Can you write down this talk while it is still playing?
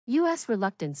U.S.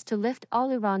 reluctance to lift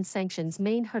all Iran sanctions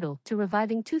main hurdle to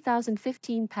reviving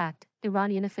 2015 pact,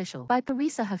 Iranian official. By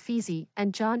Parisa Hafizi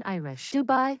and John Irish.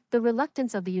 Dubai, the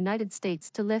reluctance of the United States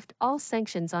to lift all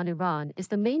sanctions on Iran is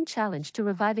the main challenge to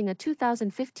reviving a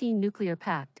 2015 nuclear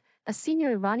pact, a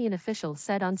senior Iranian official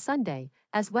said on Sunday,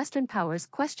 as Western powers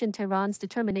questioned Tehran's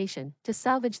determination to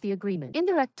salvage the agreement.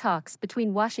 Indirect talks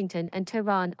between Washington and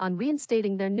Tehran on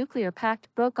reinstating their nuclear pact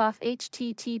broke off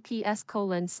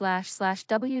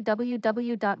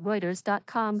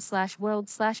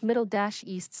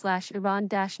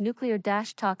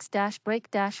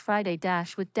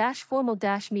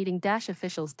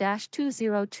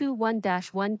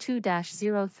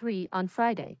on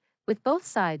Friday, with both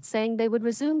sides saying they would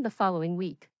resume the following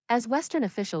week. As Western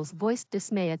officials voiced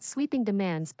dismay at sweeping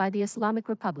demands by the Islamic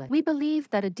Republic. We believe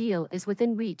that a deal is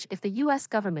within reach if the U.S.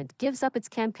 government gives up its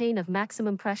campaign of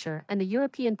maximum pressure and the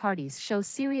European parties show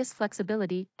serious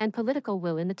flexibility and political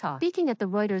will in the talk. Speaking at the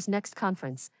Reuters Next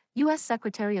conference, U.S.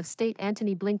 Secretary of State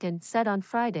Antony Blinken said on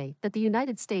Friday that the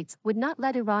United States would not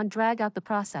let Iran drag out the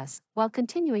process while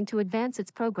continuing to advance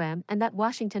its program and that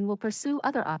Washington will pursue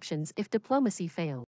other options if diplomacy fails.